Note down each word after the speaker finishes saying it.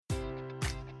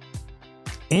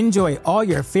Enjoy all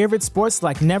your favorite sports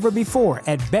like never before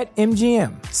at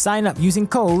BetMGM. Sign up using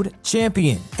code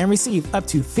CHAMPION and receive up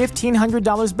to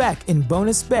 $1,500 back in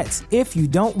bonus bets if you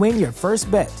don't win your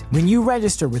first bet. When you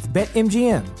register with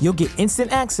BetMGM, you'll get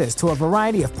instant access to a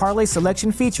variety of parlay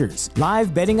selection features,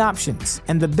 live betting options,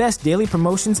 and the best daily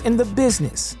promotions in the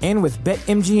business. And with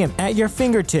BetMGM at your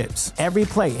fingertips, every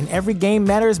play and every game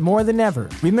matters more than ever.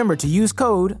 Remember to use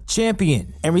code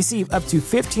CHAMPION and receive up to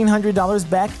 $1,500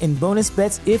 back in bonus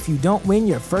bets if you don't win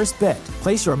your first bet.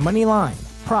 Place your money line,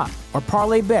 prop, or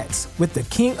parlay bets with the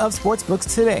king of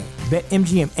sportsbooks today.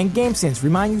 BetMGM and GameSense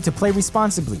remind you to play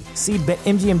responsibly. See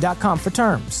BetMGM.com for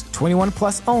terms. 21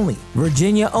 plus only.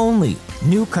 Virginia only.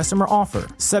 New customer offer.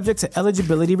 Subject to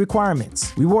eligibility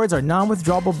requirements. Rewards are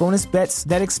non-withdrawable bonus bets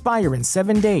that expire in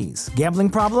 7 days. Gambling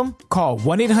problem? Call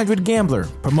 1-800-GAMBLER.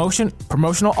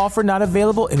 Promotional offer not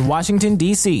available in Washington,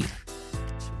 D.C.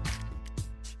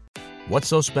 What's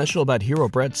so special about Hero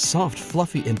Bread's soft,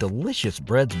 fluffy, and delicious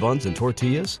breads, buns, and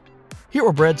tortillas?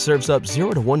 Hero Bread serves up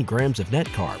 0 to 1 grams of net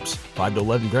carbs, 5 to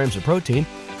 11 grams of protein,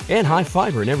 and high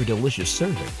fiber in every delicious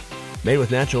serving. Made with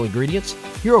natural ingredients,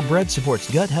 Hero Bread supports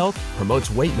gut health,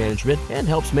 promotes weight management, and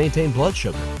helps maintain blood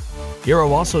sugar.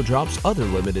 Hero also drops other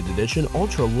limited edition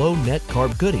ultra-low net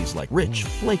carb goodies like rich,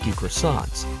 flaky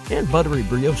croissants and buttery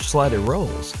brioche slider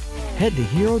rolls. Head to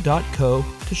hero.co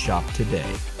to shop today.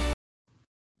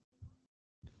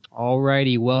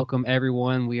 Alrighty, welcome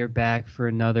everyone. We are back for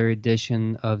another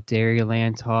edition of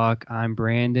Dairyland Talk. I'm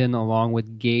Brandon, along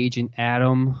with Gage and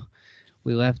Adam.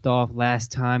 We left off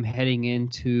last time heading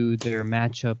into their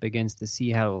matchup against the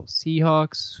Seattle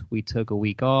Seahawks. We took a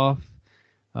week off,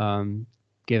 given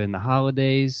the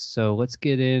holidays. So let's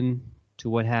get into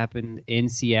what happened in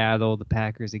Seattle. The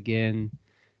Packers, again,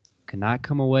 could not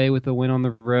come away with a win on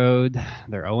the road.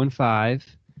 They're 0-5.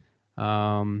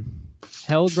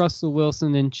 Held Russell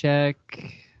Wilson in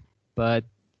check, but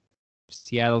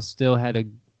Seattle still had a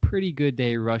pretty good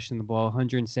day rushing the ball,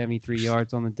 173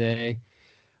 yards on the day.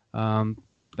 But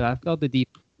I felt the deep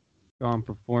strong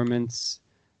performance.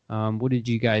 What did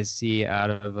you guys see out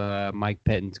of Mike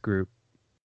Pettine's group?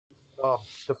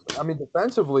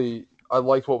 Defensively, I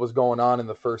liked what was going on in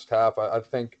the first half. I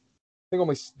think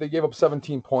only they gave up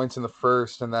 17 points in the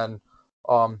first, and then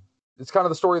it's kind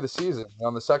of the story of the season.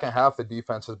 In the second half, the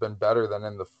defense has been better than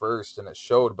in the first, and it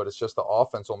showed, but it's just the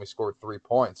offense only scored 3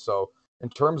 points. So in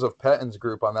terms of Pettine's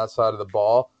group on that side of the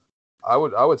ball, I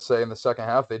would say in the second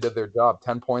half, they did their job.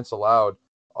 10 points allowed.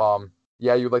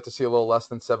 You'd like to see a little less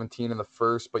than 17 in the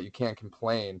first, but you can't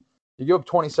complain. You give up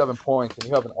 27 points, and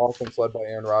you have an offense led by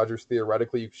Aaron Rodgers.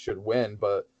 Theoretically, you should win,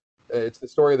 but it's the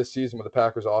story of the season with the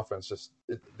Packers offense. It's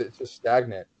just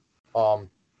stagnant. I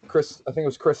think it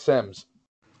was Chris Sims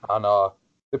on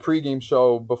the pregame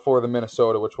show before the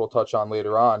Minnesota, which we'll touch on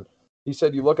later on. He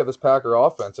said, you look at this Packer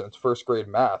offense and it's first grade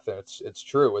math, and it's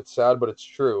true. It's sad, but it's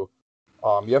true.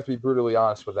 You have to be brutally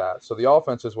honest with that. So the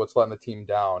offense is what's letting the team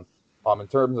down. In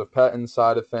terms of Pettine's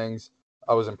side of things,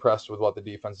 I was impressed with what the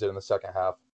defense did in the second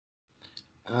half.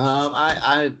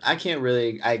 I can't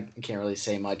really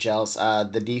say much else.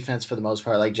 The defense, for the most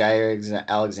part, like Jair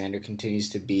Alexander, continues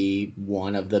to be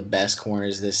one of the best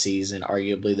corners this season,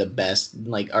 arguably the best,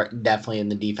 definitely in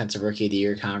the defensive rookie of the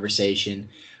year conversation.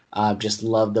 Just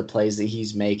love the plays that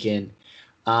he's making.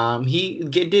 He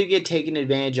did get taken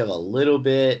advantage of a little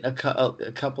bit a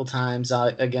couple times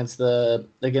against the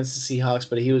Seahawks,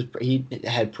 but he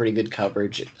had pretty good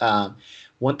coverage.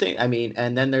 One thing,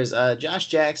 and then there's Josh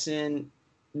Jackson.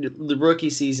 The rookie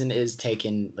season is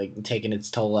taking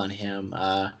its toll on him.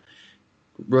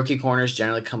 Rookie corners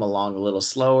generally come along a little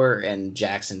slower, and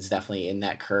Jackson's definitely in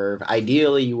that curve.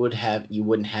 Ideally, you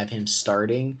wouldn't have him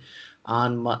starting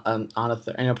in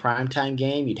a primetime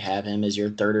game. You'd have him as your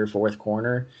third or fourth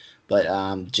corner,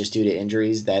 but just due to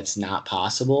injuries, that's not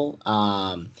possible.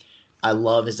 I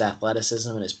love his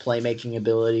athleticism and his playmaking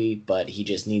ability, but he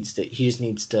just needs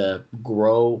to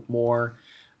grow more.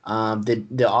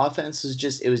 The offense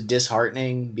was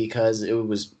disheartening because it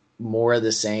was more of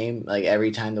the same. Like every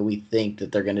time that we think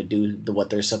that they're going to do what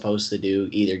they're supposed to do,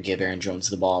 either give Aaron Jones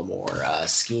the ball more,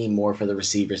 scheme more for the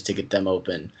receivers to get them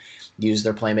open, use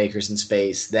their playmakers in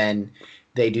space, then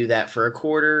they do that for a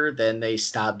quarter, then they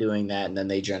stop doing that, and then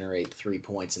they generate 3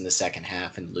 points in the second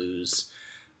half and lose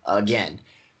again.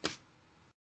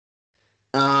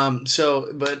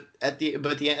 But at the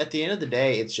end of the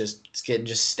day, it's getting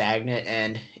just stagnant,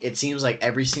 and it seems like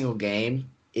every single game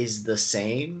is the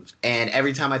same. And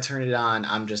every time I turn it on,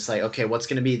 I'm just like, okay, what's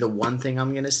going to be the one thing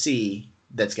I'm going to see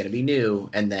that's going to be new?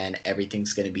 And then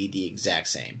everything's going to be the exact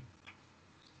same.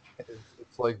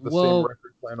 It's like the same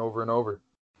record playing over and over.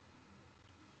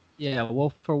 Yeah,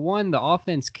 well, for one, the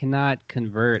offense cannot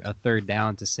convert a third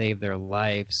down to save their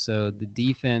life, so the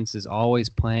defense is always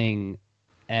playing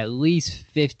at least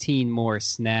 15 more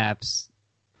snaps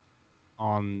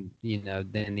on,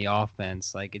 than the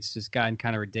offense. Like, it's just gotten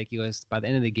kind of ridiculous. By the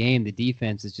end of the game, the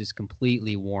defense is just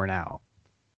completely worn out.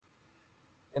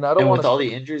 And I don't want with all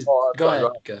the injuries. Go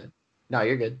ahead. No,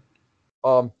 you're good.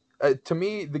 To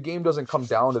me, the game doesn't come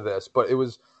down to this, but it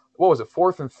was, what was it,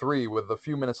 4th and 3 with a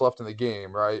few minutes left in the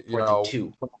game, right? 4th and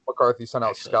 2. McCarthy sent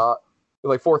out Scott,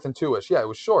 like 4th and 2-ish. Yeah, it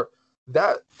was short.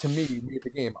 That, to me, made the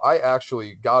game. I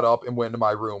actually got up and went into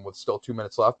my room with still 2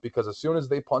 minutes left, because as soon as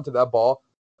they punted that ball,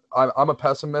 I'm a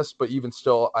pessimist, but even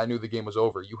still, I knew the game was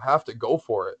over. You have to go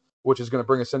for it, which is going to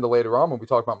bring us into later on when we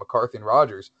talk about McCarthy and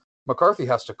Rodgers. McCarthy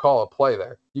has to call a play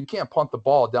there. You can't punt the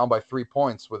ball down by 3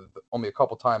 points with only a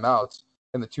couple timeouts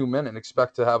in the 2 minute and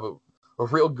expect to have a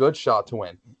real good shot to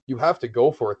win. You have to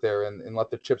go for it there and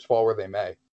let the chips fall where they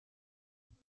may.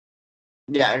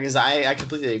 Yeah, because I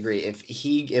completely agree.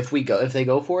 If they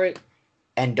go for it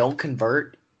and don't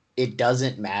convert, it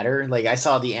doesn't matter. Like, I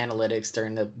saw the analytics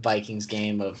during the Vikings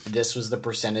game of this was the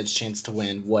percentage chance to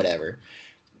win, whatever.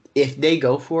 If they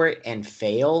go for it and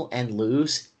fail and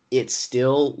lose, it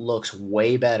still looks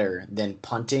way better than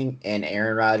punting and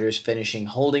Aaron Rodgers finishing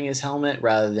holding his helmet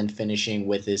rather than finishing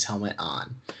with his helmet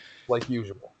on. Like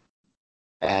usual.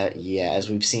 As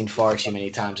we've seen far too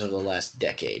many times over the last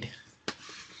decade.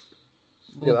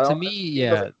 Well, to me,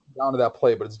 down to that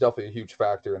play, but it's definitely a huge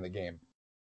factor in the game.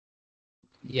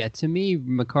 Yeah, to me,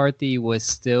 McCarthy was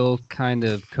still kind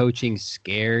of coaching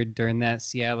scared during that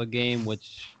Seattle game,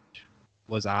 which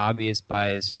was obvious by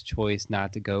his choice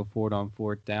not to go for it on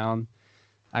 4th down.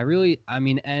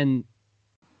 And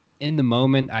in the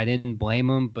moment, I didn't blame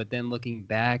him, but then looking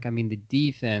back, the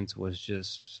defense was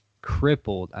just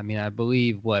crippled. I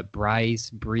believe Bryce,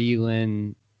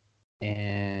 Breeland,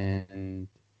 and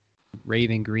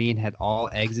Raven Green had all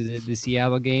exited the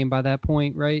Seattle game by that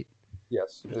point, right?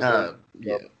 Yes.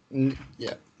 Yeah.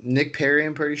 Nick Perry,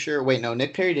 I'm pretty sure. Wait, no,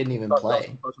 Nick Perry didn't even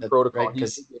play. Protocol. Right,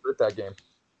 he hurt that game.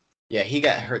 Yeah, he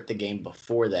got hurt the game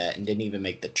before that and didn't even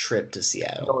make the trip to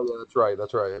Seattle. Oh, yeah,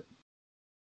 that's right.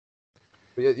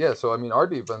 But yeah, so, our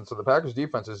defense, so the Packers'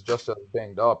 defense is just as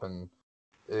banged up, and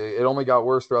it only got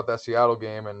worse throughout that Seattle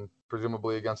game and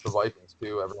presumably against the Vikings,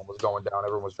 too. Everyone was going down.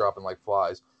 Everyone was dropping like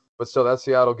flies. But still, that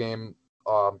Seattle game,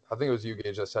 I think it was you,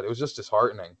 Gage, that said it was just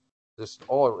disheartening.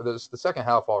 The second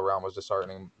half all around was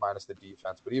disheartening, minus the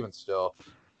defense. But even still,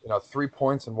 3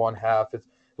 points in one half. It's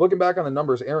looking back on the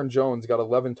numbers. Aaron Jones got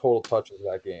 11 total touches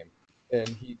that game, and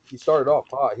he started off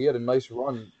hot. He had a nice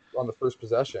run on the first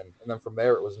possession, and then from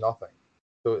there it was nothing.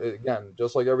 So again,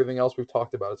 just like everything else we've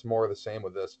talked about, it's more of the same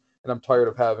with this. And I'm tired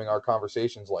of having our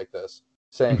conversations like this,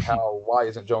 saying why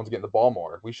isn't Jones getting the ball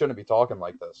more? We shouldn't be talking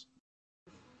like this.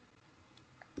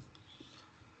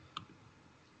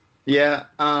 Yeah,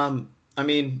 not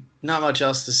much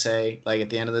else to say. Like,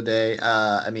 at the end of the day,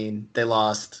 they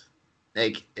lost.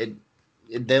 They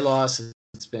lost.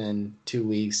 It's been 2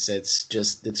 weeks.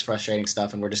 It's frustrating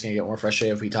stuff, and we're just gonna get more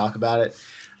frustrated if we talk about it.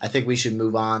 I think we should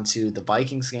move on to the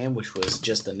Vikings game, which was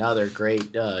just another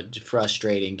great,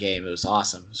 frustrating game. It was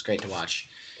awesome. It was great to watch.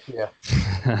 Yeah.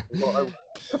 Well,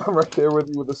 I'm right there with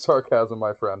you with the sarcasm,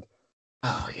 my friend.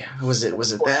 Oh yeah, was it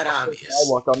that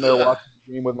obvious? I'm there watching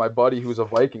the game with my buddy who's a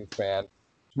Vikings fan,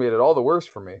 which made it all the worse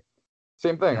for me.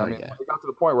 Same thing. I got to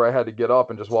the point where I had to get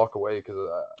up and just walk away because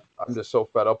I'm just so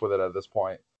fed up with it at this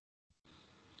point.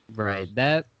 Right.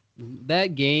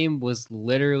 That game was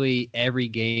literally every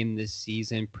game this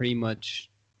season pretty much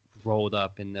rolled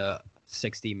up in the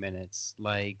 60 minutes.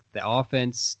 Like, the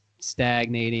offense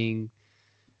stagnating,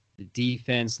 the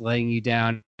defense letting you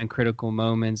down in critical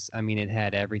moments. It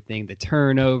had everything. The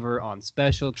turnover on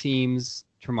special teams,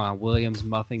 Tramon Williams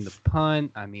muffing the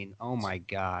punt. Oh my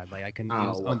God. Like, I couldn't.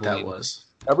 Oh, what that was.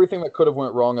 Everything that could have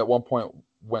went wrong at one point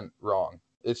went wrong.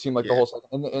 It seemed like the whole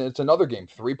second. And it's another game,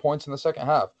 3 points in the second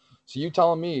half. So you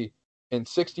telling me in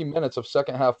 60 minutes of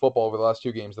second half football over the last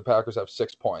 2 games, the Packers have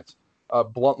 6 points?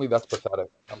 Bluntly, that's pathetic.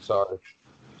 I'm sorry.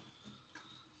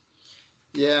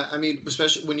 Yeah,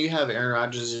 especially when you have Aaron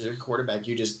Rodgers as your quarterback,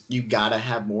 you gotta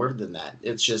have more than that.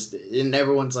 It's just, and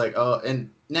everyone's like, oh, and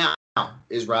now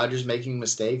is Rodgers making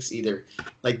mistakes? Either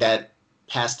like that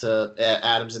pass to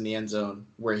Adams in the end zone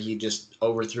where he just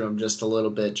overthrew him just a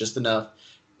little bit, just enough,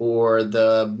 or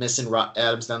the missing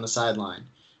Adams down the sideline,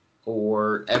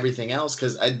 or everything else.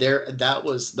 Because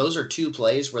those are 2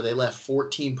 plays where they left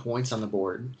 14 points on the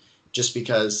board just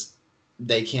because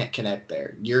they can't connect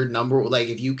there. Your number, like,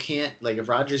 if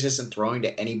Rodgers isn't throwing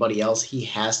to anybody else, he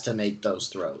has to make those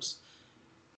throws.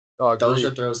 Those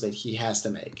are throws that he has to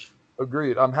make.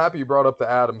 Agreed. I'm happy you brought up the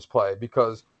Adams play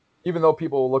because even though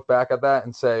people will look back at that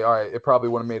and say, all right, it probably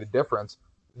wouldn't have made a difference,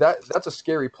 that's a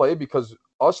scary play because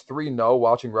us three know,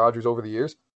 watching Rodgers over the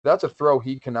years, that's a throw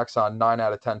he connects on 9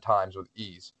 out of 10 times with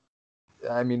ease.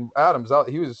 I mean, Adams,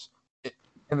 he was,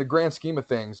 in the grand scheme of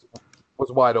things,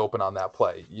 was wide open on that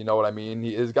play. You know what I mean?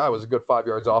 His guy was a good 5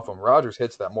 yards off him. Rodgers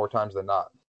hits that more times than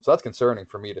not. So that's concerning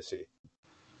for me to see.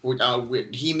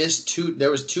 He missed two. There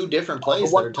was two different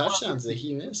plays that are touchdowns that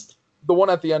he missed. The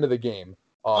one at the end of the game.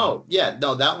 Oh yeah,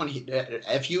 no, that one.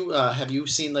 If you have you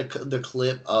seen the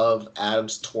clip of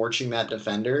Adams torching that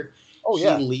defender? Oh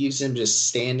yeah, he leaves him just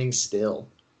standing still.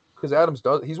 Because Adams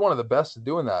he's one of the best at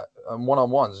doing that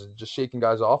one-on-ones, just shaking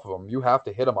guys off of him. You have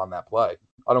to hit him on that play.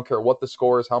 I don't care what the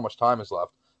score is, how much time is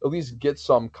left. At least get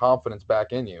some confidence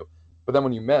back in you. But then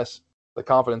when you miss, the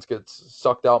confidence gets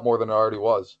sucked out more than it already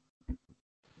was.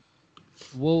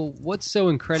 Well, what's so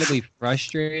incredibly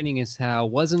frustrating is how,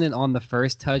 wasn't it on the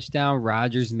first touchdown,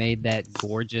 Rodgers made that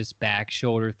gorgeous back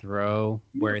shoulder throw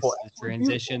where it's a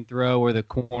transition throw where the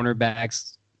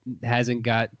cornerbacks hasn't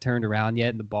got turned around yet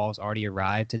and the ball's already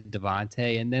arrived to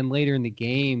Davante, and then later in the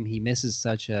game he misses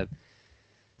such a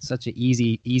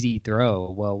easy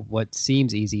throw. Well, what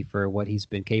seems easy for what he's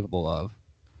been capable of.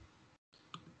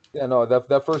 Yeah, no,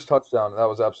 that first touchdown, that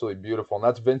was absolutely beautiful, and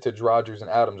that's vintage Rodgers and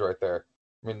Adams right there.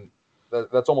 I mean,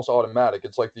 that's almost automatic.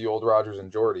 It's like the old Rodgers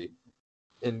and Jordy.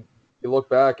 And you look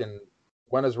back, and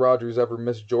when has Rodgers ever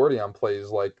missed Jordy on plays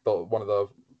like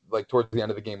towards the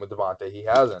end of the game with Davante? He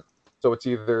hasn't. So it's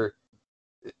either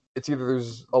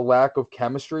there's a lack of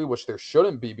chemistry, which there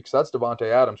shouldn't be, because that's Davante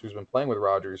Adams, who's been playing with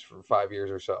Rodgers for 5 years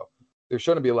or so. There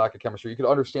shouldn't be a lack of chemistry. You could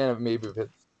understand if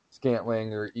it's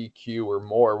Scantling or EQ or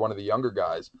Moore, one of the younger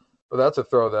guys, but that's a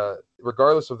throw that,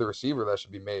 regardless of the receiver, that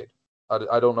should be made.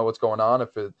 I don't know what's going on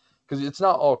because it's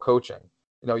not all coaching.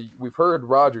 You know, we've heard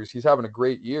Rodgers, he's having a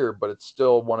great year, but it's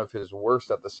still one of his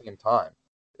worst at the same time.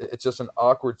 It's just an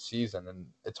awkward season, and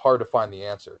it's hard to find the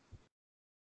answer.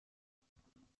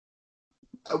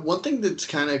 One thing that's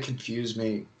kind of confused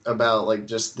me about like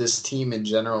just this team in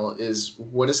general is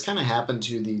what has kind of happened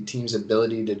to the team's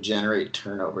ability to generate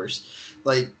turnovers.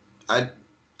 Like I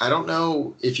don't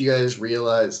know if you guys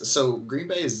realize. So Green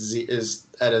Bay is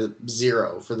at a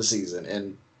 0 for the season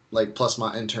and like plus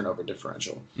in turnover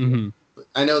differential. Mm-hmm.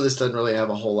 I know this doesn't really have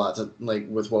a whole lot to like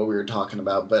with what we were talking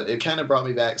about, but it kind of brought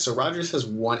me back. So Rodgers has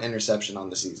 1 interception on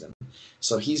the season,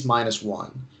 so he's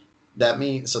 -1. That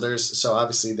means so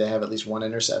obviously they have at least 1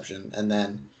 interception, and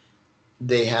then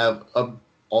they have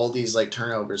all these like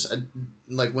turnovers.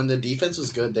 Like when the defense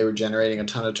was good, they were generating a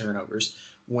ton of turnovers.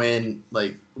 When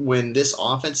this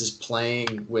offense is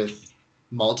playing with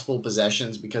multiple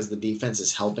possessions because the defense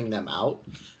is helping them out,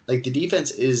 like the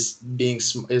defense is doing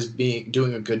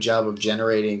a good job of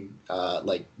generating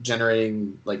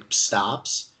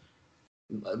stops,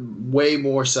 way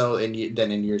more so than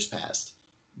in years past.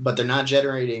 But they're not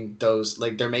generating those,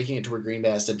 like they're making it to where Green Bay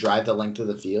has to drive the length of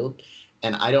the field.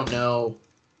 And I don't know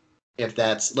if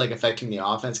that's like affecting the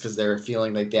offense because they're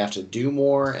feeling like they have to do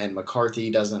more, and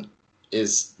McCarthy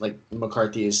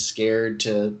is scared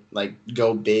to like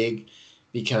go big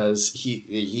because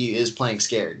he is playing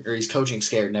scared, or he's coaching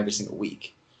scared in every single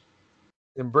week.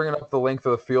 And bringing up the length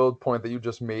of the field point that you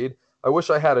just made, I wish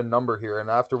I had a number here, and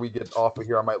after we get off of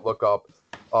here, I might look up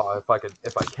if I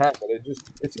can. But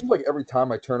it seems like every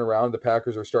time I turn around, the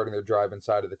Packers are starting their drive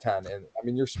inside of the 10, and I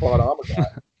mean you're spot on with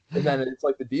that. And then it's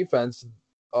like the defense,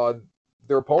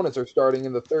 their opponents are starting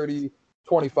in the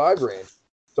 30-25 range.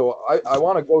 So I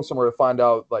want to go somewhere to find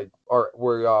out like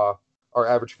our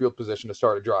average field position to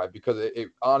start a drive, because it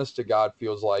honest to God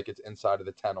feels like it's inside of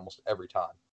the 10 almost every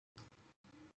time.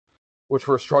 Which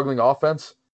for a struggling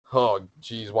offense, oh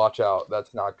geez, watch out.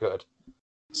 That's not good.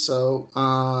 So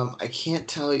I can't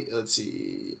tell you. Let's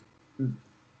see.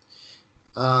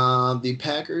 The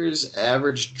Packers'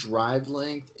 average drive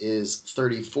length is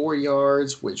 34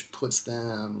 yards, which puts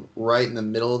them right in the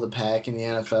middle of the pack in the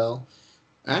NFL.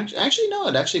 Actually, no,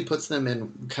 it actually puts them in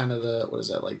kind of the,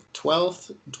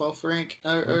 12th rank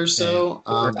or so.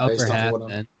 Upper half,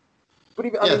 then. But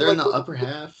even, they're in the upper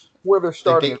half. Where they're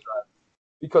starting,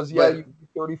 because you do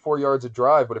 34 yards a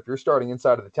drive, but if you're starting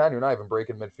inside of the 10, you're not even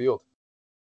breaking midfield.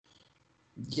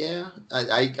 Yeah,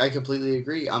 I completely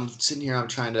agree. I'm sitting here. I'm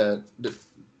trying to.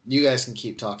 You guys can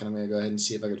keep talking. I'm gonna go ahead and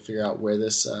see if I can figure out where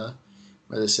this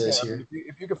is here.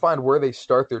 If you can find where they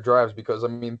start their drives, because I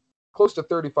mean, close to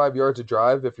 35 yards a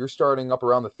drive. If you're starting up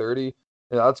around the 30,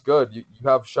 that's good. You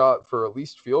have shot for at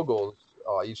least field goals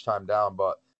each time down.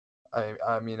 But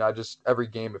I mean, every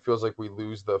game it feels like we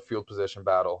lose the field position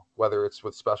battle, whether it's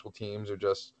with special teams or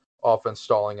just offense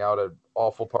stalling out at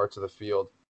awful parts of the field.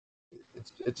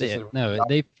 It's just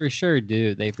They for sure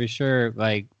do. They for sure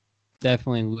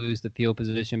definitely lose the field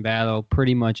position battle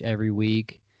pretty much every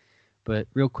week. But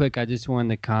real quick, I just wanted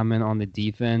to comment on the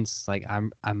defense.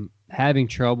 I'm having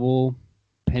trouble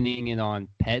pinning it on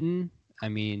Pettine. I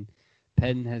mean,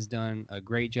 Pettine has done a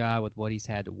great job with what he's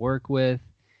had to work with.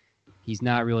 He's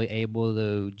not really able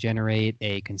to generate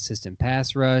a consistent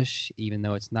pass rush, even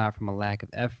though it's not from a lack of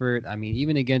effort. I mean,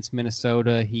 even against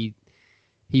Minnesota, he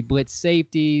blitzed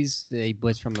safeties. He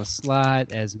blitzed from the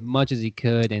slot as much as he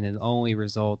could, and it only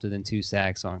resulted in 2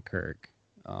 sacks on Kirk.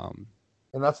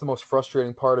 And that's the most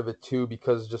frustrating part of it too,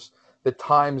 because just the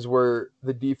times where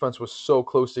the defense was so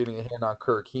close to getting a hand on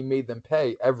Kirk, he made them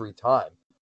pay every time.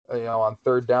 On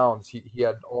third downs, he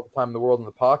had all the time in the world in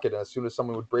the pocket, and as soon as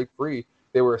someone would break free,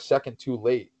 they were a second too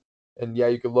late. And yeah,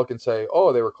 you could look and say,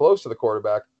 oh, they were close to the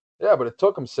quarterback. Yeah, but it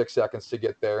took them 6 seconds to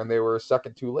get there, and they were a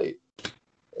second too late.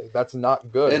 That's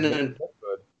not good. It's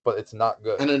good, but it's not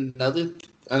good. And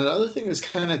another thing that's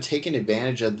kind of taken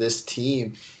advantage of this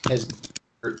team has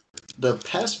the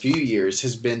past few years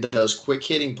has been those quick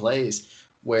hitting plays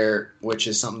which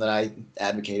is something that I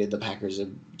advocated the Packers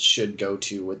should go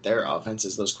to with their offense,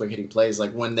 is those quick hitting plays.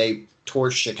 Like when they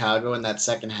torched Chicago in that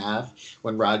second half,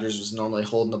 when Rodgers was normally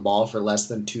holding the ball for less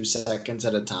than 2 seconds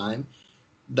at a time.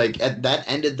 That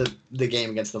ended the game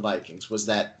against the Vikings, was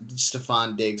that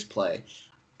Stephon Diggs play.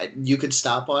 You could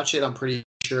stopwatch it. I'm pretty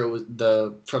sure it was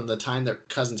from the time that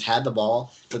Cousins had the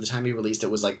ball to the time he released it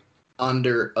was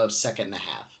under a second and a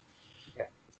half. Yeah.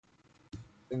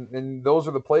 And those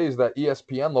are the plays that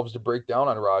ESPN loves to break down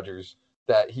on Rodgers,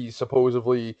 that he's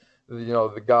supposedly,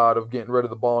 the god of getting rid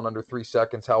of the ball in under 3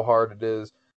 seconds, how hard it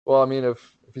is. Well, I mean,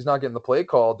 if he's not getting the play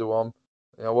called to him,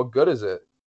 what good is it?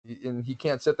 And he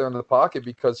can't sit there in the pocket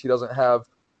because he doesn't have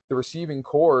the receiving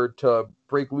core to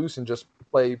break loose and just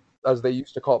play, as they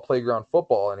used to call it, playground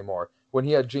football anymore. When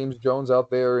he had James Jones out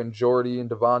there and Jordy and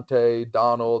Devontae,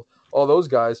 Donald, all those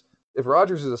guys, if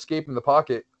Rodgers is escaping the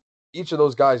pocket, each of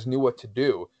those guys knew what to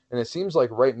do. And it seems like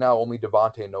right now only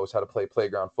Devontae knows how to play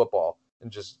playground football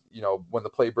and just, when the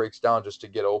play breaks down, just to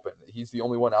get open. He's the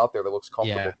only one out there that looks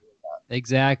comfortable. Yeah,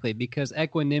 exactly, because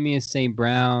Equanimeous St.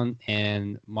 Brown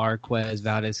and Marquez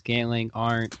Valdes-Scantling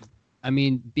aren't – I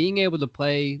mean, being able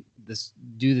to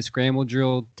do the scramble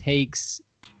drill takes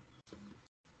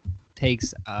it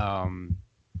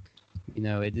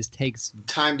just takes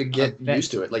time to get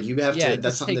used to it. You have to.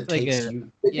 That's something that takes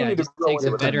you. It just takes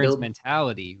a veteran's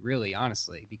mentality, really,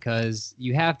 honestly, because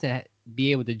you have to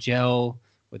be able to gel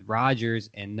with Rodgers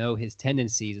and know his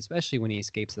tendencies, especially when he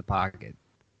escapes the pocket.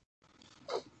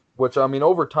 Which, I mean,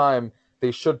 over time they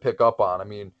should pick up on. I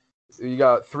mean, you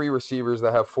got 3 receivers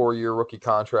that have 4-year rookie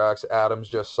contracts. Adams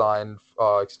just signed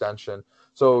extension.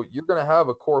 So you're going to have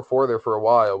a core 4 there for a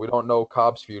while. We don't know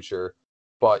Cobb's future,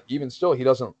 but even still,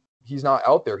 he's not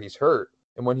out there. He's hurt.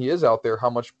 And when he is out there, how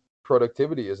much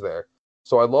productivity is there?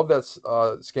 So I love that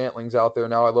Scantling's out there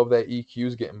now. I love that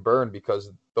EQ's getting burned,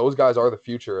 because those guys are the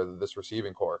future of this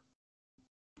receiving core.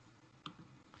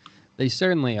 They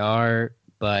certainly are,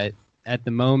 but at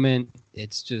the moment,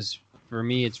 it's just, for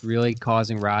me, it's really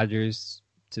causing Rodgers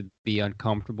to be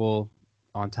uncomfortable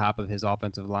on top of his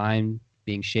offensive line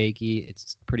being shaky.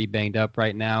 It's pretty banged up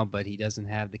right now, but he doesn't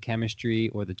have the chemistry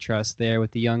or the trust there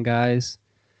with the young guys.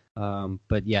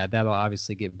 But yeah, that'll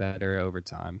obviously get better over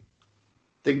time.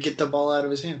 Then get the ball out of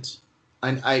his hands.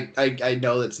 I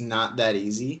know it's not that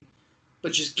easy,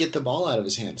 but just get the ball out of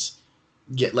his hands.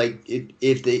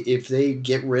 If they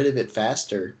get rid of it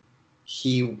faster,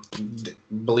 he,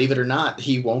 believe it or not,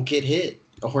 he won't get hit,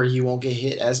 or he won't get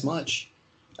hit as much.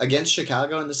 Against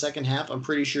Chicago in the second half, I'm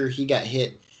pretty sure he got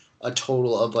hit a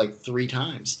total of 3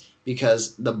 times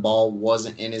because the ball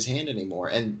wasn't in his hand anymore.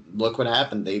 And look what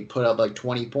happened. They put up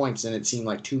 20 points and it seemed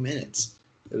like 2 minutes.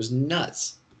 It was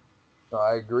nuts.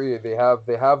 I agree. They have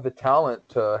the talent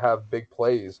to have big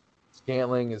plays.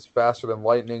 Scantling is faster than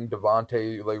lightning.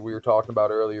 Devontae, like we were talking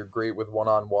about earlier, great with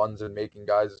one-on-ones and making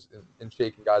guys and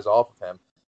shaking guys off of him.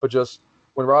 But just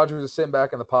when Rodgers is sitting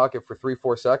back in the pocket for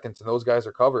 3-4 seconds and those guys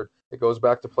are covered, it goes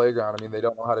back to playground. I mean, they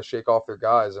don't know how to shake off their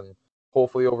guys, and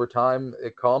hopefully over time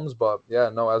it comes. But yeah,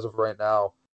 no, as of right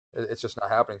now, it's just not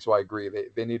happening. So I agree.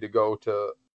 They need to go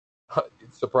to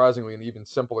surprisingly an even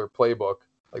simpler playbook.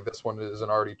 Like this one isn't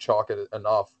already chalk it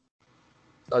enough.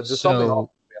 Something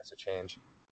has to change.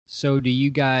 So do you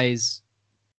guys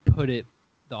put the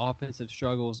offensive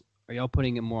struggles, are y'all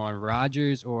putting it more on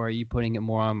Rodgers or are you putting it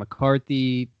more on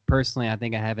McCarthy? Personally, I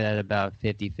think I have it at about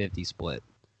 50-50 split.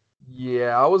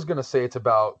 Yeah, I was going to say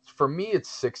for me, it's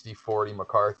 60-40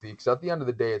 McCarthy, because at the end of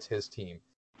the day, it's his team.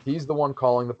 He's the one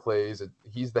calling the plays.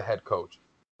 He's the head coach.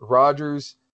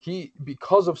 Rodgers,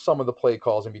 because of some of the play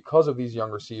calls and because of these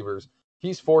young receivers,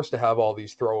 he's forced to have all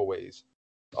these throwaways.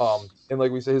 And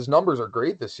like we said, his numbers are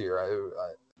great this year.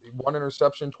 One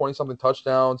interception, 20-something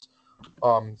touchdowns.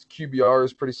 His QBR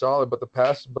is pretty solid, but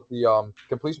the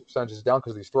completion percentage is down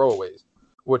because of these throwaways,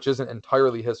 which isn't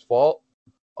entirely his fault.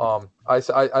 I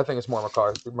think it's more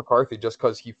McCarthy just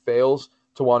because he fails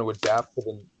to want to adapt to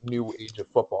the new age of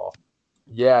football.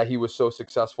 Yeah, he was so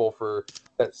successful for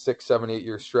that 6, 7, 8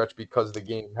 year stretch because the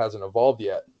game hasn't evolved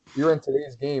yet. You're in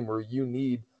today's game where you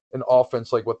need an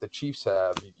offense like what the Chiefs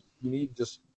have. You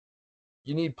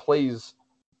need plays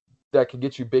that can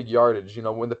get you big yardage.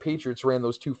 When the Patriots ran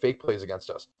those 2 fake plays against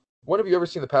us, when have you ever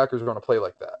seen the Packers run a play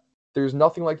like that? There's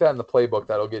nothing like that in the playbook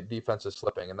that'll get defenses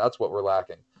slipping, and that's what we're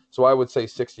lacking. So I would say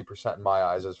 60% in my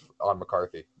eyes is on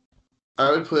McCarthy.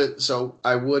 I would put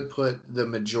the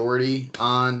majority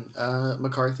on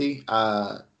McCarthy.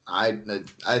 I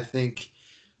think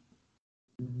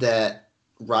that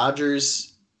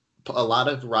a lot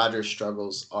of Rodgers'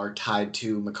 struggles are tied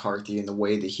to McCarthy and the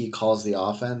way that he calls the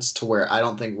offense, to where I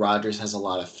don't think Rodgers has a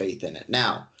lot of faith in it.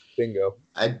 Now, bingo.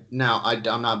 I'm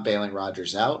not bailing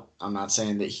Rodgers out. I'm not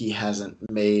saying that he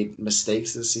hasn't made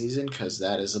mistakes this season, because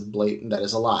that is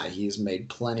a lie. He's made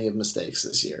plenty of mistakes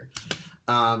this year.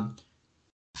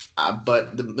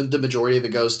 But the majority of it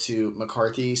goes to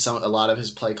McCarthy. A lot of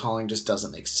his play calling just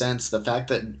doesn't make sense. The fact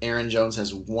that Aaron Jones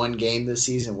has one game this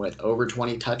season with over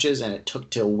 20 touches and it took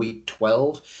till week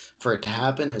 12 for it to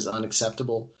happen is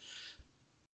unacceptable.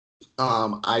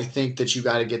 I think that you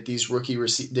got to get these rookie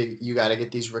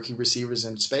receivers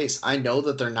in space. I know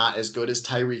that they're not as good as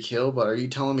Tyreek Hill, but are you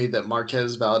telling me that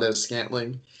Marquez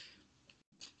Valdes-Scantling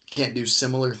can't do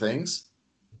similar things?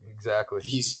 Exactly.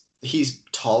 He's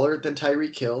taller than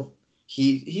Tyreek Hill.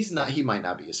 He might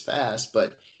not be as fast,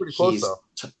 but pretty close,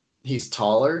 he's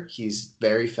taller. He's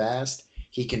very fast.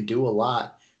 He can do a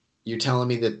lot. You're telling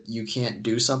me that you can't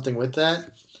do something with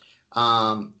that?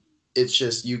 It's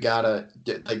just you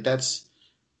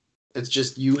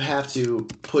have to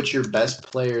put your best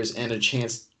players in a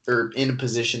chance or in a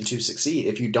position to succeed.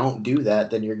 If you don't do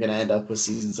that, then you're going to end up with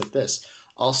seasons like this.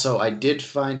 Also, I did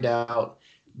find out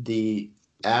the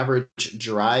average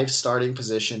drive starting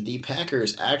position. The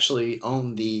Packers actually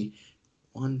own the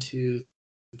 1, 2,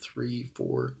 3,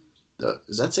 4.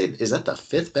 Is that the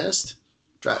fifth best?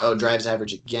 Drives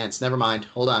average against. Never mind.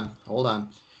 Hold on.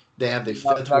 They have the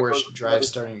fifth worst drive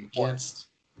starting against.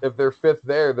 If they're fifth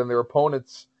there, then their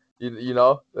opponents,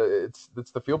 it's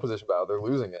the field position battle. They're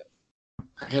losing it.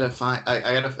 I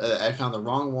found the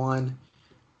wrong one.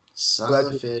 Son of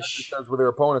a fish. That's where their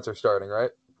opponents are starting, right?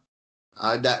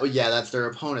 That's their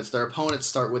opponents. Their opponents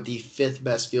start with the fifth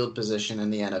best field position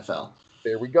in the NFL.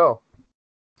 There we go.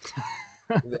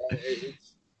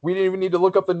 We didn't even need to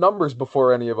look up the numbers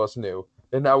before any of us knew,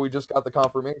 and now we just got the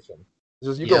confirmation.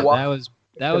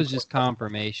 That was just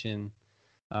confirmation.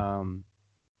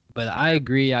 But I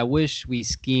agree. I wish we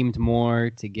schemed more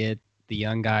to get the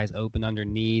young guys open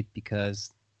underneath,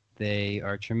 because they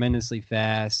are tremendously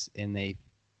fast and they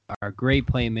are great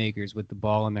playmakers with the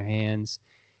ball in their hands.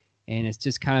 And it's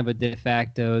just kind of a de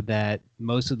facto that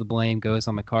most of the blame goes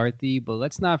on McCarthy. But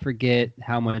let's not forget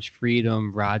how much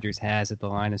freedom Rodgers has at the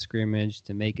line of scrimmage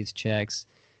to make his checks,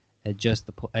 adjust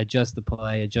the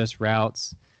play, adjust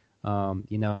routes.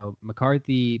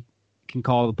 McCarthy can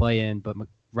call the play in, but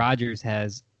Rodgers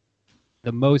has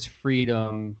the most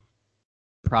freedom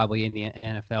probably in the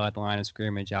NFL at the line of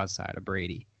scrimmage outside of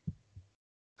Brady.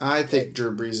 I think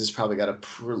Drew Brees has probably got a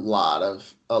lot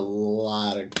of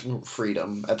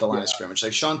freedom at the line of scrimmage.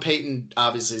 Like Sean Payton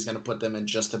obviously is going to put them in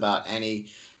just about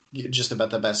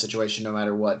the best situation no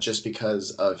matter what, just because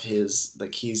of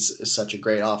he's such a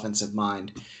great offensive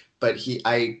mind. But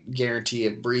I guarantee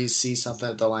if Brees sees something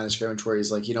at the line of scrimmage where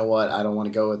he's like, you know what, I don't want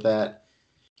to go with that,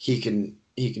 he can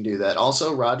do that.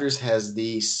 Also, Rodgers has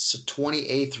the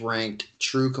 28th ranked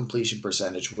true completion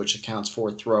percentage, which accounts for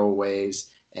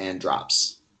throwaways and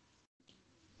drops.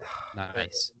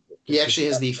 Nice. He actually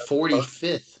has the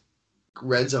 45th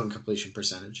red zone completion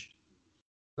percentage.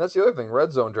 That's the other thing,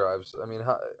 red zone drives. I mean,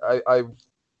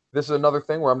 this is another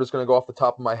thing where I'm just going to go off the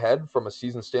top of my head from a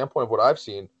season standpoint of what I've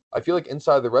seen. I feel like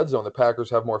inside the red zone, the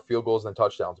Packers have more field goals than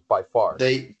touchdowns by far.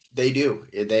 They do.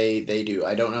 They do.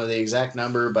 I don't know the exact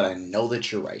number, but I know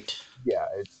that you're right. Yeah,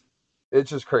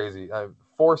 it's just crazy.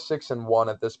 4-6-1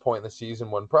 at this point in the season,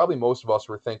 when probably most of us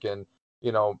were thinking,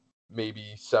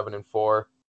 maybe 7-4,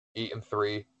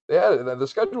 8-3. The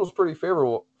schedule was pretty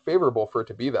favorable for it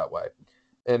to be that way.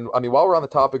 And I mean, while we're on the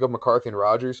topic of McCarthy and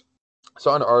Rodgers, I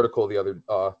saw an article the other,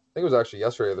 I think it was actually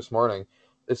yesterday or this morning.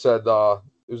 It said the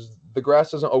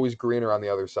grass isn't always greener on the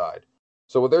other side.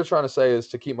 So what they're trying to say is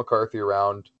to keep McCarthy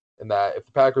around, and that if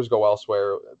the Packers go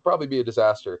elsewhere, it'd probably be a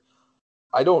disaster.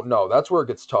 I don't know. That's where it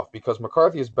gets tough because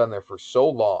McCarthy has been there for so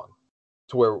long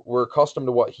to where we're accustomed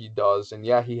to what he does. And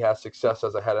yeah, he has success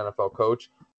as a head NFL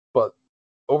coach. But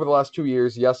over the last 2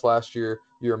 years, yes, last year,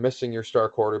 you're missing your star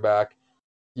quarterback.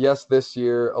 Yes, this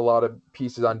year, a lot of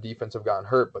pieces on defense have gotten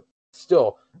hurt. But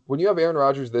still, when you have Aaron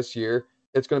Rodgers this year,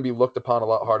 it's going to be looked upon a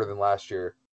lot harder than last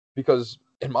year. Because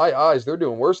in my eyes, they're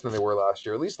doing worse than they were last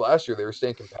year. At least last year, they were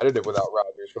staying competitive without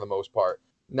Rodgers for the most part.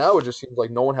 Now it just seems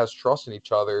like no one has trust in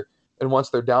each other. And once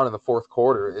they're down in the fourth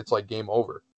quarter, it's like game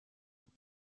over.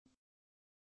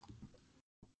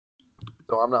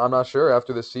 So I'm not sure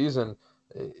after this season,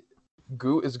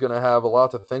 Goot is going to have a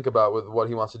lot to think about with what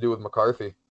he wants to do with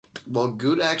McCarthy. Well,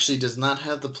 Goot actually does not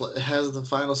have has the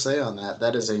final say on that.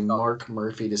 That is a Mark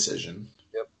Murphy decision.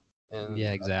 Yep. And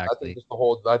yeah, exactly.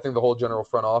 I think the whole general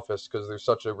front office, because there's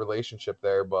such a relationship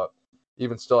there, but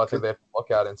even still, I think they have to look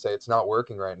at it and say it's not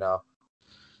working right now.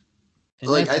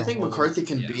 Like, I think McCarthy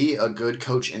can be a good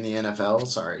coach in the NFL.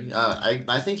 Sorry,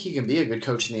 I think he can be a good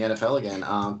coach in the NFL again.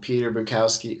 Peter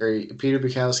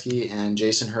Bukowski and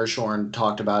Jason Hirschhorn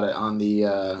talked about it on the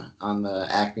on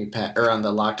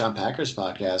the Locked On Packers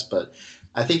podcast. But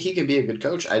I think he can be a good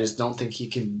coach. I just don't think he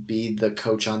can be the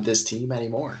coach on this team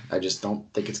anymore. I just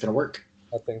don't think it's going to work.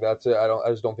 I think that's it. I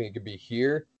just don't think he could be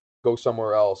here. Go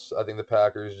somewhere else. I think the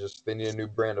Packers they need a new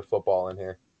brand of football in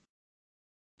here.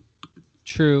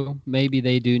 True. Maybe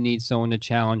they do need someone to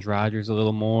challenge Rodgers a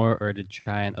little more, or to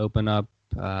try and open up,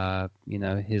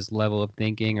 his level of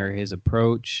thinking or his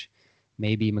approach.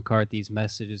 Maybe McCarthy's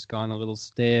message has gone a little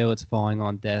stale. It's falling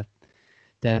on deaf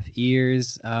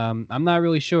ears. I'm not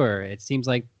really sure. It seems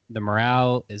like the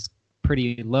morale is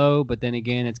pretty low, but then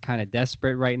again, it's kind of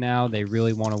desperate right now. They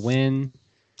really want to win.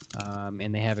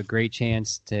 And they have a great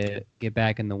chance to get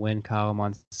back in the win column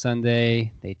on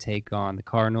Sunday. They take on the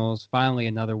Cardinals. Finally,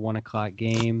 another 1:00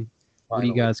 game. What are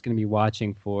you guys going to be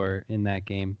watching for in that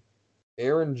game?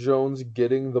 Aaron Jones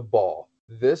getting the ball.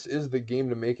 This is the game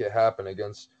to make it happen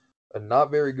against a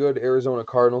not very good Arizona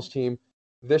Cardinals team.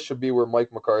 This should be where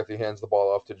Mike McCarthy hands the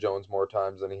ball off to Jones more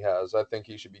times than he has. I think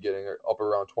he should be getting up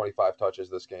around 25 touches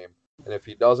this game. And if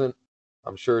he doesn't,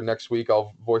 I'm sure next week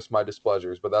I'll voice my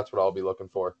displeasures, but that's what I'll be looking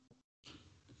for.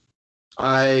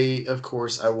 Of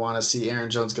course, I want to see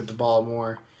Aaron Jones get the ball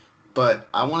more, but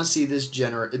I want to see this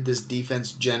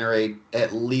defense generate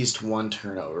at least one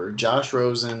turnover. Josh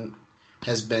Rosen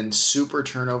has been super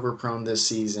turnover prone this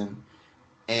season,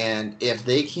 and if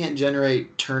they can't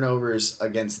generate turnovers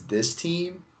against this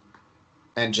team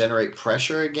and generate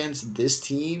pressure against this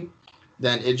team,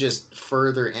 then it just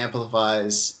further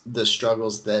amplifies the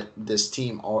struggles that this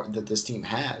team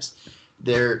has.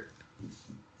 They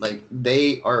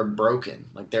are broken.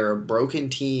 Like, they're a broken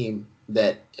team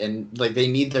they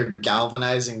need their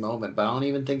galvanizing moment, but I don't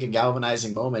even think a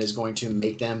galvanizing moment is going to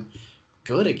make them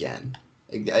good again.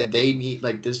 They need,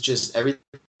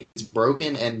 everything's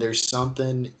broken, and there's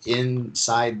something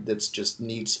inside that's just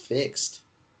needs fixed.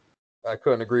 I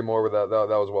couldn't agree more with that. That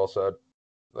was well said.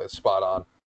 Spot on.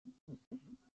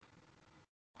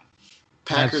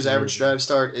 Packers' average drive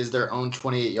start is their own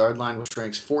 28-yard line, which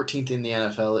ranks 14th in the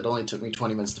NFL. It only took me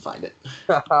 20 minutes to find it.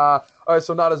 All right,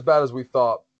 so not as bad as we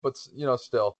thought, but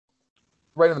still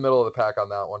right in the middle of the pack on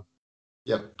that one.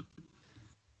 Yep.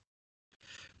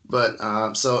 But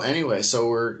so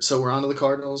we're on to the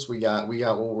Cardinals. We got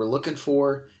what we're looking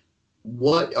for.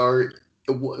 What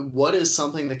is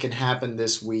something that can happen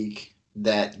this week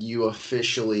that you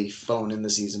officially phone in the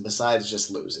season besides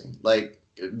just losing?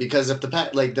 Because if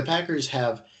the Packers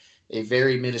have a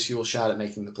very minuscule shot at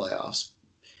making the playoffs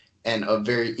and a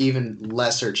very even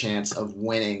lesser chance of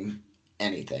winning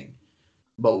anything.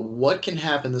 But what can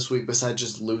happen this week besides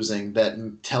just losing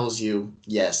that tells you,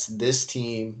 yes, this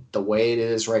team, the way it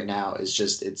is right now, is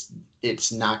just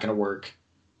it's not going to work.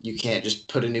 You can't just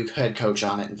put a new head coach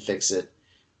on it and fix it.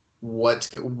 What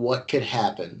could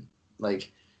happen?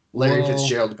 Like Larry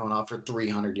Fitzgerald going off for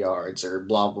 300 yards or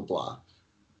blah, blah, blah.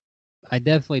 I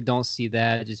definitely don't see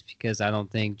that, just because I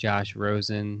don't think Josh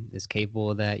Rosen is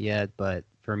capable of that yet. But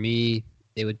for me,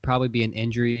 it would probably be an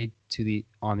injury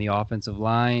on the offensive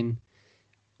line,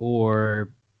 or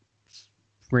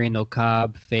Randall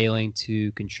Cobb failing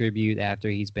to contribute after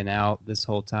he's been out this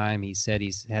whole time. He said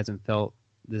he hasn't felt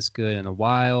this good in a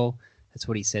while. That's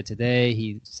what he said today.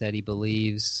 He said he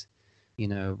believes,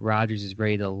 Rodgers is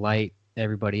ready to light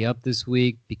everybody up this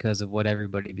week because of what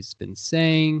everybody's been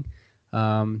saying.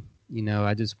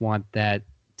 I just want that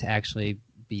to actually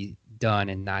be done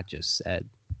and not just said.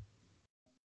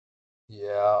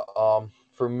 Yeah.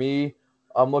 For me,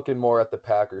 I'm looking more at the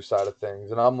Packers side of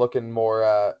things, and I'm looking more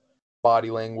at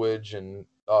body language and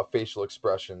facial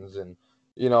expressions, and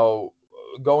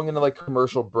going into like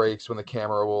commercial breaks when the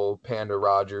camera will pan to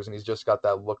Rodgers and he's just got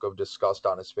that look of disgust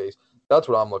on his face. That's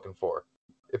what I'm looking for.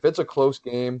 If it's a close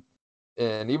game,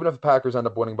 and even if the Packers end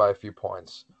up winning by a few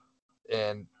points,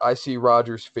 and I see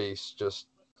Rodgers' face just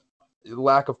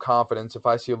lack of confidence, if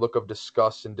I see a look of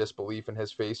disgust and disbelief in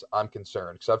his face, I'm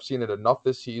concerned because I've seen it enough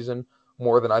this season,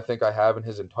 more than I think I have in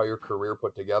his entire career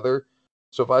put together.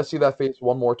 So if I see that face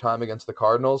one more time against the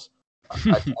Cardinals,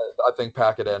 I think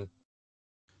pack it in.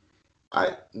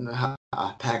 I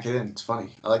pack it in. It's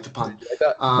funny. I like the pun.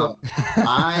 Like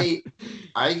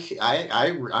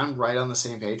I'm right on the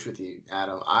same page with you,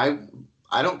 Adam. I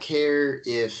don't care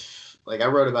if, like, I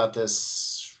wrote about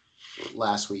this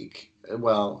last week.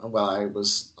 Well, I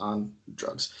was on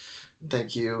drugs.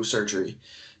 Thank you, surgery.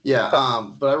 Yeah,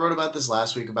 but I wrote about this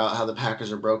last week about how the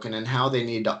Packers are broken and how they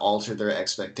need to alter their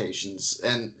expectations.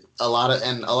 And a lot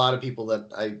of people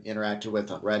that I interacted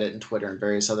with on Reddit and Twitter and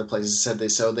various other places said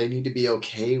they need to be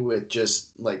okay with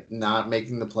just like not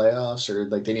making the playoffs, or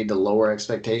like they need to lower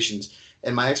expectations.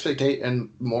 And my expectation, and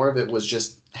more of it, was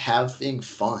just having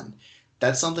fun.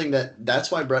 That's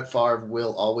why Brett Favre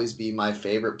will always be my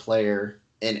favorite player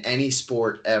in any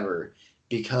sport ever,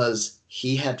 because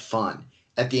he had fun.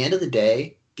 At the end of the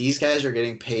day, these guys are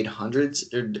getting paid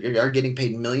are getting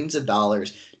paid millions of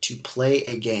dollars to play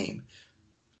a game.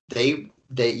 They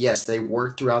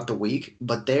work throughout the week,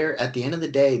 but at the end of the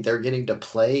day, they're getting to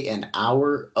play an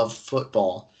hour of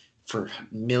football for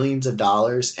millions of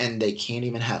dollars, and they can't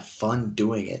even have fun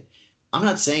doing it. I'm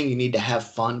not saying you need to have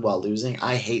fun while losing.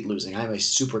 I hate losing. I'm a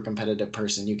super competitive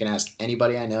person. You can ask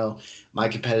anybody I know. My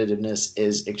competitiveness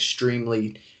is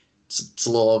extremely, it's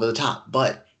a little over the top,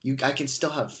 but I can still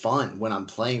have fun when I'm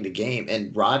playing the game.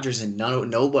 And Rodgers and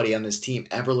nobody on this team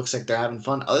ever looks like they're having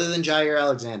fun, other than Jair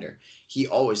Alexander. He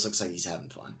always looks like he's having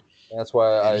fun. That's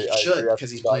why he should,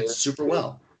 because he's playing super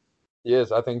well. He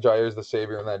is. I think Jair's the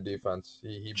savior in that defense.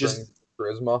 He brings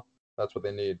charisma. That's what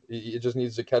they need. He just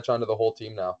needs to catch on to the whole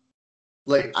team now.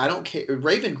 Like, I don't care.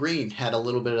 Raven Green had a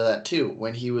little bit of that too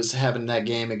when he was having that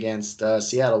game against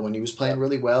Seattle. When he was playing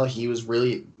really well, he was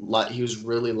really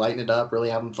lighting it up,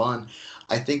 really having fun.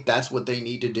 I think that's what they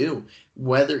need to do.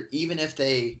 Even if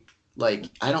they, like,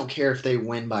 I don't care if they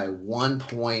win by 1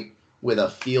 point with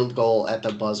a field goal at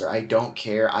the buzzer. I don't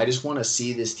care. I just want to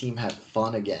see this team have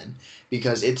fun again,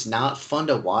 because it's not fun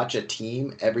to watch a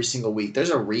team every single week.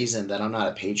 There's a reason that I'm not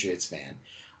a Patriots fan.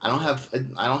 I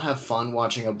don't have fun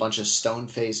watching a bunch of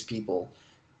stone-faced people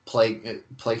play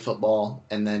football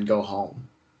and then go home.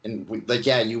 And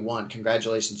you won.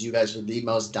 Congratulations. You guys are the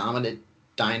most dominant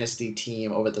dynasty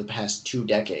team over the past 2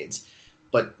 decades.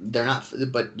 But they're not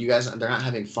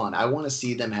having fun. I want to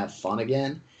see them have fun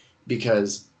again,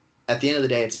 because at the end of the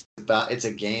day, it's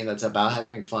a game that's about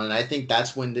having fun. And I think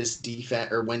that's when this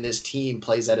defense, or when this team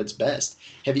plays at its best.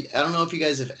 I don't know if you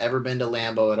guys have ever been to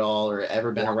Lambeau at all, or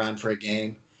ever been around for a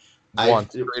game.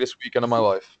 The greatest weekend of my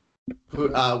life.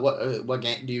 What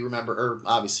game do you remember? Or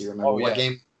obviously you remember. What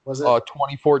game was it?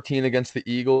 2014 against the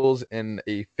Eagles in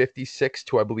a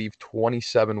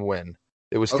 56-27 win.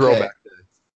 It was throwback day.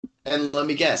 And let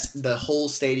me guess, the whole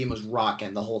stadium was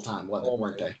rocking the whole time,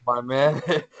 weren't they? My man,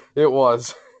 it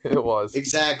was. It was.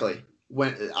 Exactly.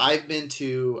 When I've been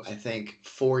to, I think,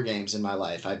 4 games in my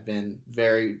life. I've been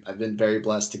very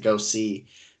blessed to go see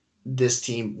this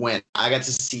team win. I got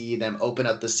to see them open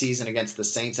up the season against the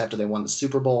Saints after they won the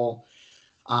Super Bowl.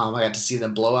 I got to see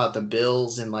them blow out the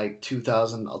Bills in like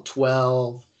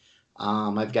 2012.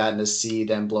 I've gotten to see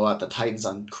them blow out the Titans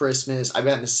on Christmas. I've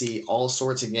gotten to see all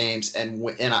sorts of games,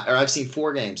 I've seen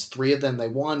 4 games. 3 of them they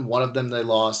won, 1 of them they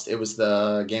lost. It was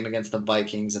the game against the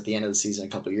Vikings at the end of the season a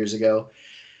couple of years ago.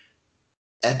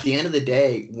 At the end of the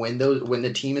day, when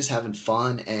the team is having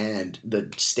fun and the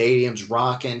stadium's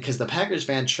rocking, because the Packers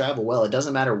fans travel well, it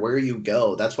doesn't matter where you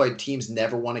go. That's why teams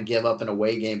never want to give up an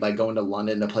away game by going to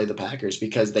London to play the Packers,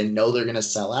 because they know they're going to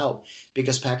sell out,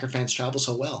 because Packer fans travel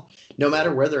so well. No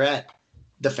matter where they're at,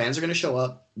 the fans are going to show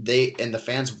up. And the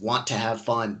fans want to have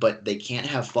fun, but they can't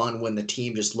have fun when the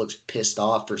team just looks pissed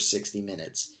off for 60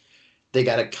 minutes. They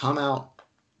got to come out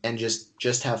and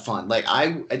just have fun. Like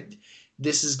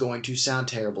this is going to sound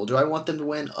terrible. Do I want them to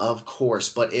win? Of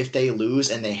course. But if they lose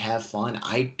and they have fun,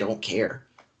 I don't care.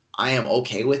 I am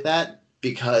okay with that,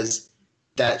 because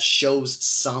that shows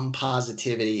some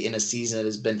positivity in a season that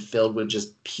has been filled with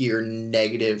just pure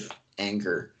negative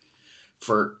anger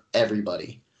for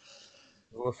everybody.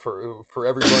 For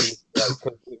everybody,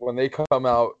 when they come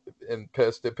out and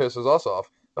pissed, it pisses us off.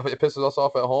 It pisses us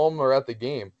off at home or at the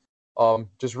game.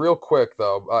 Just real quick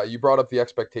though, you brought up the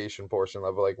expectation portion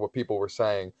of like what people were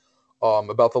saying.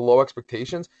 about the low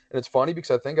expectations. And it's funny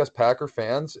because I think as Packer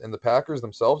fans and the Packers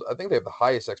themselves, I think they have the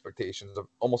highest expectations of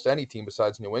almost any team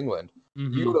besides New England.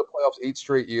 Mm-hmm. You go to the playoffs 8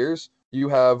 straight years, you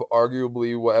have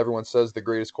arguably what everyone says the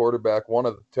greatest quarterback, one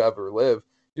of to ever live.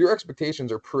 Your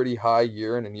expectations are pretty high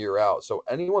year in and year out. So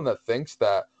anyone that thinks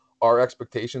that our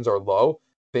expectations are low,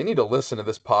 they need to listen to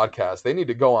this podcast. They need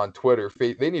to go on Twitter.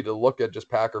 They need to look at just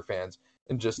Packer fans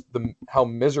and just how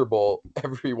miserable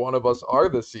every one of us are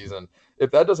this season.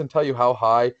 If that doesn't tell you how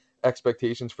high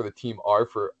expectations for the team are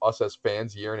for us as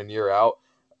fans year in and year out,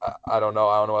 I don't know.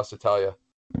 I don't know what else to tell you.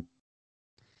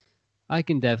 I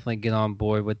can definitely get on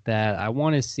board with that. I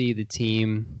want to see the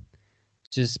team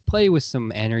just play with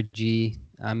some energy.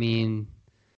 I mean,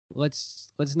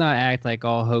 let's not act like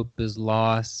all hope is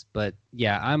lost. But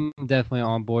yeah, I'm definitely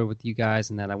on board with you guys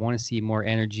in that. I want to see more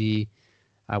energy.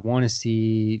 I want to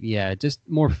see, just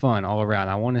more fun all around.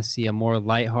 I want to see a more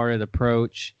lighthearted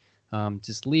approach.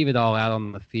 Just leave it all out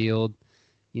on the field.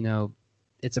 You know,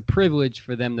 it's a privilege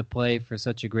for them to play for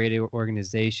such a great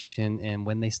organization. And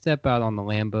when they step out on the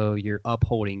Lambeau, you're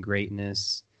upholding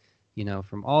greatness. You know,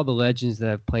 from all the legends that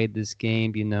have played this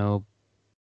game, you know,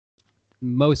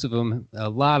 most of them, a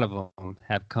lot of them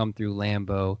have come through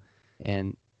Lambeau.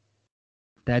 And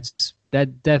that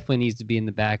definitely needs to be in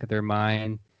the back of their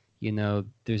mind. You know,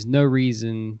 there's no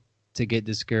reason to get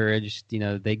discouraged. You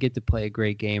know, they get to play a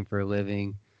great game for a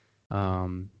living.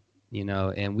 You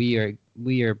know, and we are,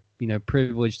 you know,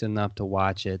 privileged enough to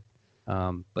watch it.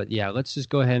 But yeah, let's just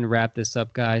go ahead and wrap this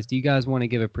up, guys. Do you guys want to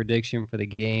give a prediction for the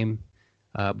game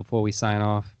before we sign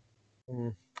off?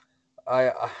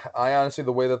 I honestly,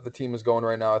 the way that the team is going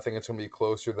right now, I think it's going to be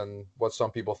closer than what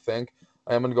some people think.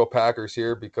 I am going to go Packers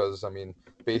here because, I mean,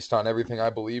 based on everything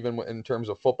I believe in terms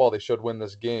of football, they should win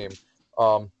this game.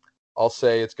 I'll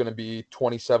say it's going to be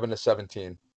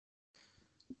 27-17.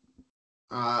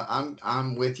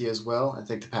 I'm with you as well. I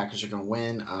think the Packers are going to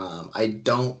win.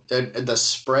 The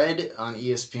spread on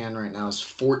ESPN right now is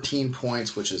 14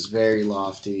 points, which is very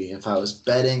lofty. If I was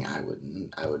betting, I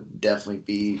would definitely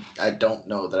be. I don't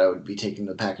know that I would be taking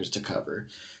the Packers to cover.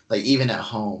 Like even at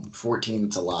home, 14,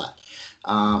 it's a lot.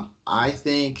 I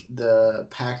think the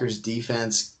Packers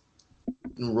defense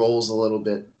rolls a little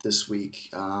bit this week.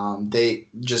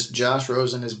 Josh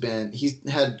Rosen he's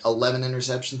had 11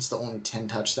 interceptions to only 10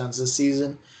 touchdowns this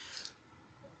season.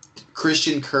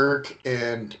 Christian Kirk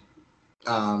and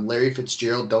Larry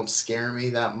Fitzgerald don't scare me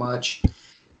that much.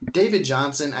 David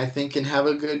Johnson, I think, can have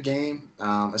a good game,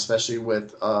 especially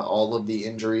with all of the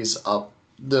injuries up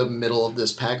the middle of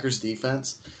this Packers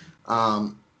defense.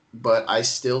 But I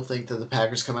still think that the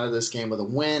Packers come out of this game with a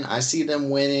win. I see them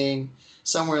winning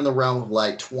somewhere in the realm of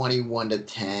like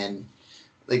 21-10.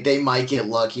 Like they might get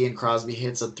lucky and Crosby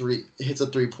hits a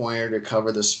three-pointer to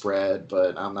cover the spread,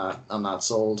 but I'm not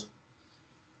sold.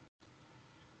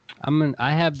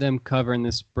 I have them covering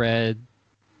the spread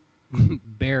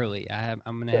barely. I'm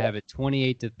gonna have it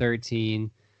 28-13.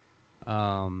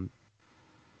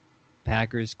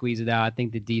 Packers squeeze it out. I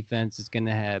think the defense is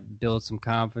gonna build some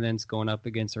confidence going up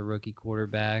against a rookie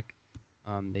quarterback.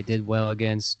 They did well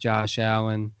against Josh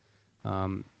Allen.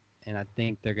 And I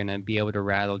think they're going to be able to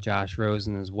rattle Josh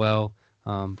Rosen as well.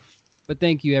 But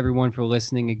thank you, everyone, for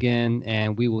listening again,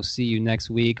 and we will see you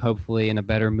next week, hopefully in a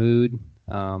better mood,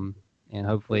 and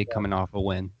hopefully coming off a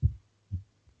win.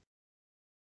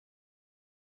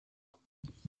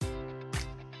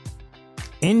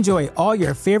 Enjoy all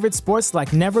your favorite sports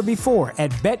like never before at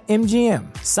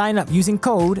BetMGM. Sign up using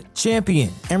code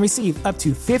CHAMPION and receive up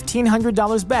to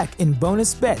 $1,500 back in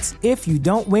bonus bets if you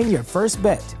don't win your first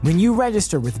bet. When you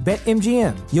register with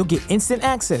BetMGM, you'll get instant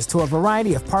access to a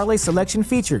variety of parlay selection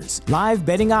features, live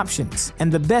betting options,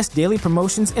 and the best daily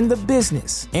promotions in the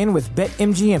business. And with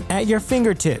BetMGM at your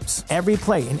fingertips, every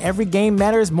play and every game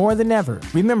matters more than ever.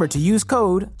 Remember to use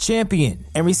code CHAMPION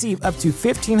and receive up to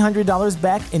 $1,500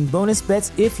 back in bonus bets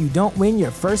if you don't win your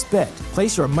first bet.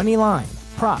 Place your money line,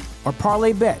 prop, or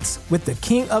parlay bets with the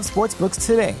king of sportsbooks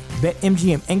today.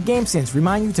 BetMGM and GameSense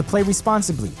remind you to play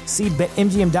responsibly. See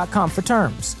BetMGM.com for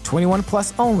terms. 21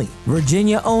 plus only.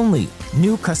 Virginia only.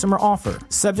 New customer offer.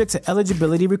 Subject to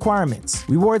eligibility requirements.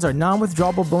 Rewards are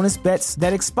non-withdrawable bonus bets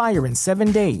that expire in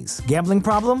 7 days. Gambling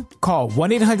problem? Call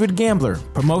 1-800-GAMBLER.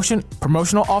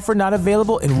 Promotional offer not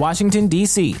available in Washington,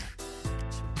 D.C.